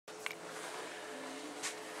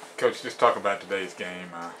Coach, just talk about today's game.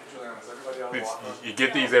 You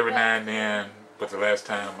get these every now and then, but the last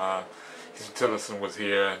time Huston-Tillotson was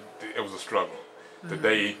here, it was a struggle.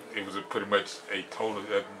 Today, it was pretty much it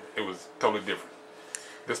was totally different.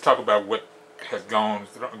 Let's talk about what has gone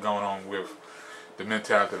on with the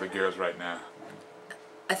mentality of the girls right now.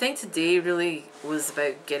 I think today really was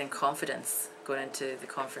about getting confidence going into the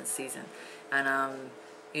conference season, and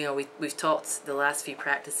you know, we've talked the last few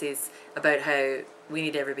practices about how we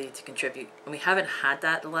need everybody to contribute, and we haven't had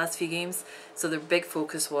that the last few games. So the big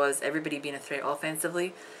focus was everybody being a threat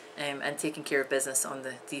offensively, and taking care of business on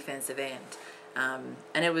the defensive end.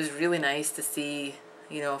 And it was really nice to see,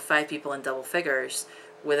 you know, 5 people in double figures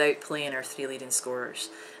without playing our 3 leading scorers.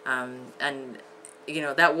 And you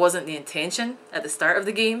know, that wasn't the intention at the start of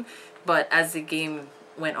the game, but as the game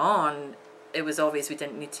went on, it was obvious we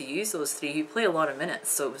didn't need to use those 3 who play a lot of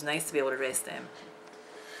minutes, so it was nice to be able to rest them.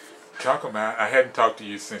 Talk about, I hadn't talked to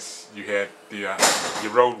you since you had the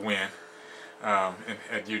your road win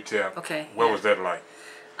at UTEP. Okay. What was that like?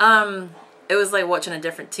 It was like watching a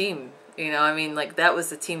different team. You know, I mean, like, that was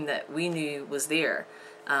the team that we knew was there,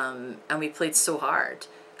 and we played so hard,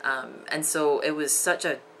 and so it was such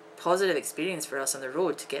a positive experience for us on the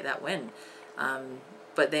road to get that win.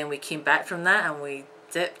 But then we came back from that and we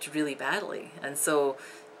dipped really badly, and so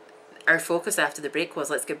our focus after the break was,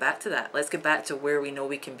 let's get back to that. Let's get back to where we know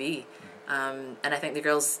we can be. And I think the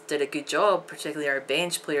girls did a good job, particularly our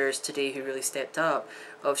bench players today who really stepped up,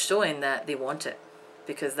 of showing that they want it,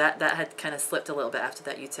 because that had kind of slipped a little bit after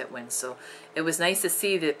that UTEP win. So it was nice to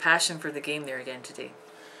see the passion for the game there again today.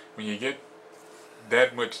 When you get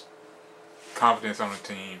that much confidence on the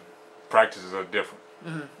team, practices are different.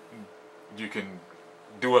 You can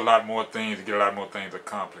do a lot more things and get a lot more things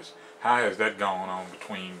accomplished. How has that gone on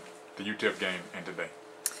between the UTEP game and today?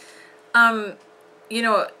 You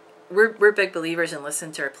know, we're big believers in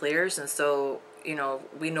listening to our players, and so, you know,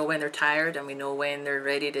 we know when they're tired and we know when they're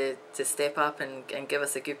ready to step up and give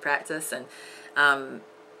us a good practice. And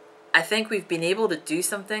I think we've been able to do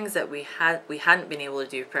some things that we hadn't been able to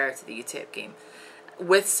do prior to the UTEP game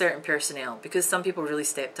with certain personnel, because some people really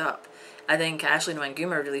stepped up. I think Ashley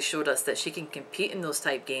Nwanguma really showed us that she can compete in those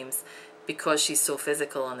type games because she's so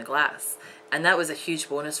physical on the glass, and that was a huge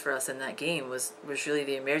bonus for us in that game, was really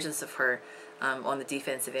the emergence of her on the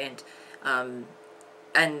defensive end.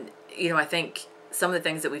 And you know, I think some of the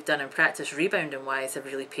things that we've done in practice rebounding wise have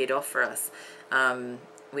really paid off for us.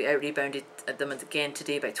 We out-rebounded them again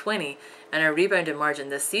today by 20, and our rebounding margin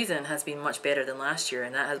this season has been much better than last year,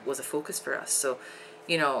 and that was a focus for us. So,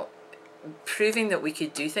 you know, proving that we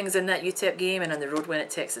could do things in that UTEP game and on the road win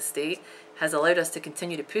at Texas State has allowed us to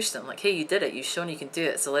continue to push them. Like, hey, you did it. You've shown you can do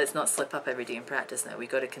it. So let's not slip up every day in practice now. We've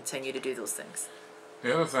got to continue to do those things.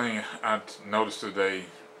 The other thing I noticed today,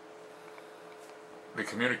 the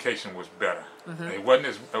communication was better. It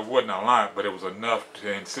wasn't a lot, but it was enough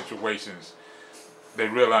to, in situations, they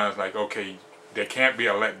realized, like, okay, there can't be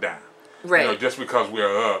a letdown. Right. You know, just because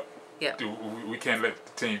we're up, yeah, we can't let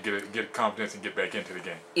the team get confidence and get back into the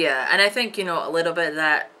game. Yeah, and I think, you know, a little bit of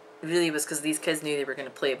that really was because these kids knew they were going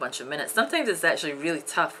to play a bunch of minutes. Sometimes it's actually really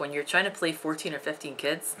tough when you're trying to play 14 or 15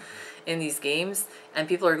 kids in these games, and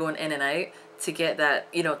people are going in and out to get that,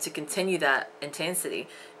 you know, to continue that intensity.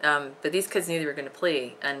 But these kids knew they were going to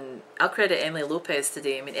play, and I'll credit Emily Lopez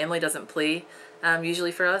today. I mean, Emily doesn't play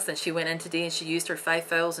usually for us, and she went in today and she used her 5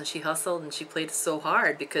 fouls and she hustled and she played so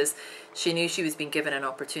hard because she knew she was being given an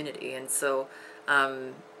opportunity. And so,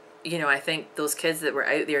 you know, I think those kids that were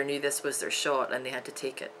out there knew this was their shot and they had to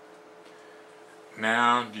take it.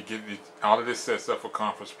 Now you get all of this sets up for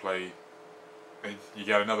conference play. You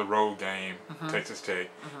got another road game, Texas Tech.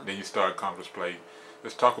 Then you start conference play.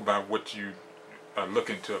 Let's talk about what you are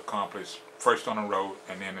looking to accomplish first on the road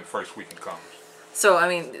and then the first week in conference. So, I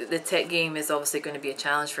mean, the Tech game is obviously going to be a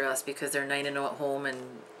challenge for us because they're 9-0 at home, and,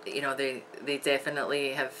 you know, they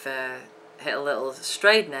definitely have hit a little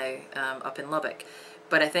stride now up in Lubbock.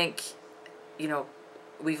 But I think, you know,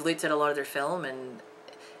 we've looked at a lot of their film, and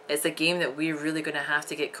it's a game that we're really going to have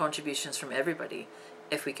to get contributions from everybody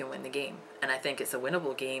if we can win the game. And I think it's a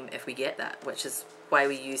winnable game if we get that, which is why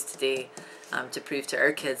we used today to prove to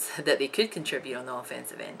our kids that they could contribute on the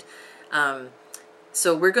offensive end.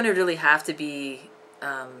 So we're going to really have to be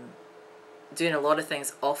doing a lot of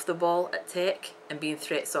things off the ball at Tech and being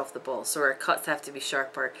threats off the ball. So our cuts have to be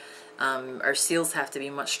sharper. Our seals have to be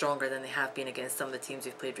much stronger than they have been against some of the teams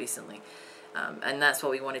we've played recently. And that's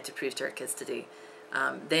what we wanted to prove to our kids today.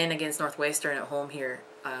 Then against Northwestern at home here,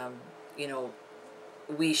 you know,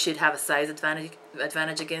 we should have a size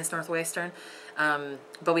advantage against Northwestern,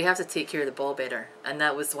 but we have to take care of the ball better, and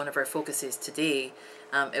that was one of our focuses today.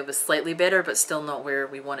 It was slightly better, but still not where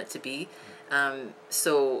we want it to be.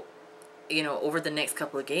 So, you know, over the next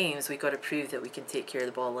couple of games, we got to prove that we can take care of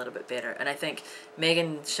the ball a little bit better. And I think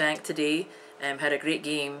Megan Shank today had a great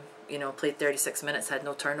game. You know, played 36 minutes, had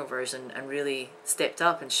no turnovers, and really stepped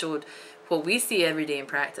up and showed what we see every day in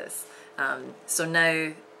practice. So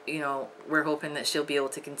now, you know, we're hoping that she'll be able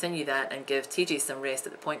to continue that and give TJ some rest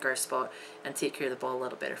at the point guard spot and take care of the ball a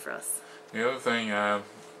little better for us. The other thing I've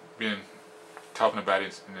been talking about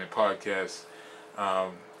it in the podcast,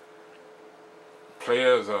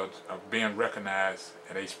 players are being recognized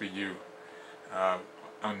at HBU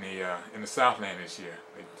in the Southland this year.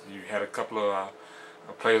 You had a couple of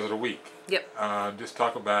Players of the Week. Yep. Just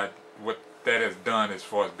talk about what that has done as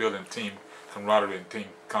far as building team camaraderie and team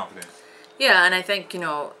confidence. Yeah, and I think, you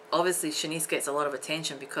know, obviously Shanice gets a lot of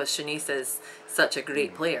attention because Shanice is such a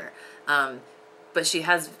great player. But she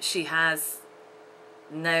has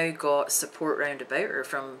now got support round about her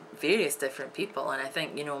from various different people. And I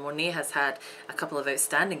think, you know, Monet has had a couple of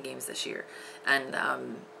outstanding games this year and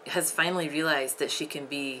has finally realised that she can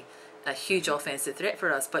be a huge offensive threat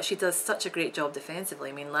for us, but she does such a great job defensively.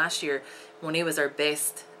 I mean, last year Monet was our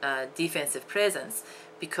best defensive presence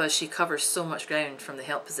because she covers so much ground from the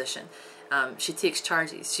help position. She takes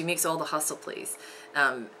charges, she makes all the hustle plays,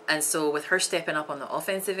 and so with her stepping up on the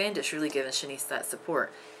offensive end, it's really given Shanice that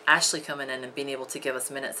support. Ashley coming in and being able to give us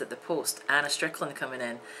minutes at the post, Anna Strickland coming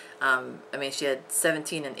in, I mean, she had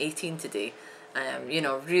 17 and 18 today, you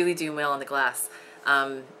know, really doing well on the glass.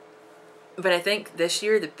 But I think this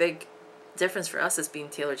year the big difference for us has been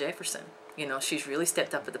Taylor Jefferson. You know, she's really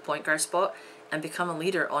stepped up at the point guard spot and become a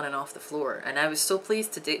leader on and off the floor. And I was so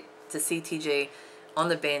pleased to see TJ on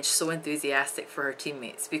the bench so enthusiastic for her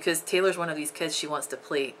teammates, because Taylor's one of these kids, she wants to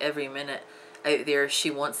play every minute out there, she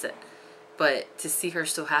wants it. But to see her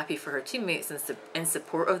so happy for her teammates and in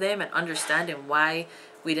support of them and understanding why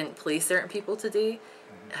we didn't play certain people today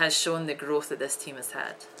has shown the growth that this team has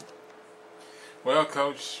had. Well,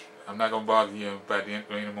 Coach, I'm not going to bother you about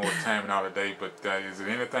any more time and all today, but is there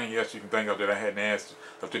anything else you can think of that I hadn't asked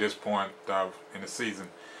up to this point in the season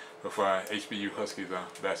with HBU Huskies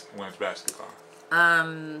women's basketball?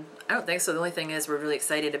 I don't think so. The only thing is we're really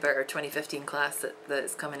excited about our 2015 class that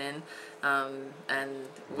is coming in, and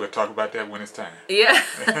we'll talk about that when it's time. Yeah,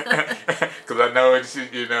 because I know it's,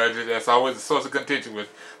 you know, that's always a source of contention with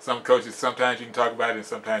some coaches. Sometimes you can talk about it, and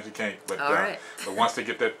sometimes you can't. But all right. But once they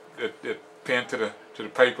get that pen to the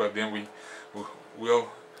paper, then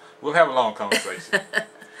we'll have a long conversation.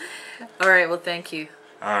 All right. Well, thank you.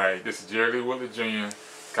 All right. This is Jerry Lee Woodley Jr.,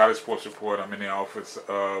 College Sports Report. I'm in the office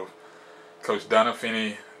of Coach Donna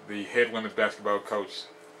Finnie, the head women's basketball coach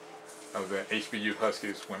of the HBU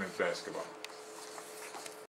Huskies women's basketball.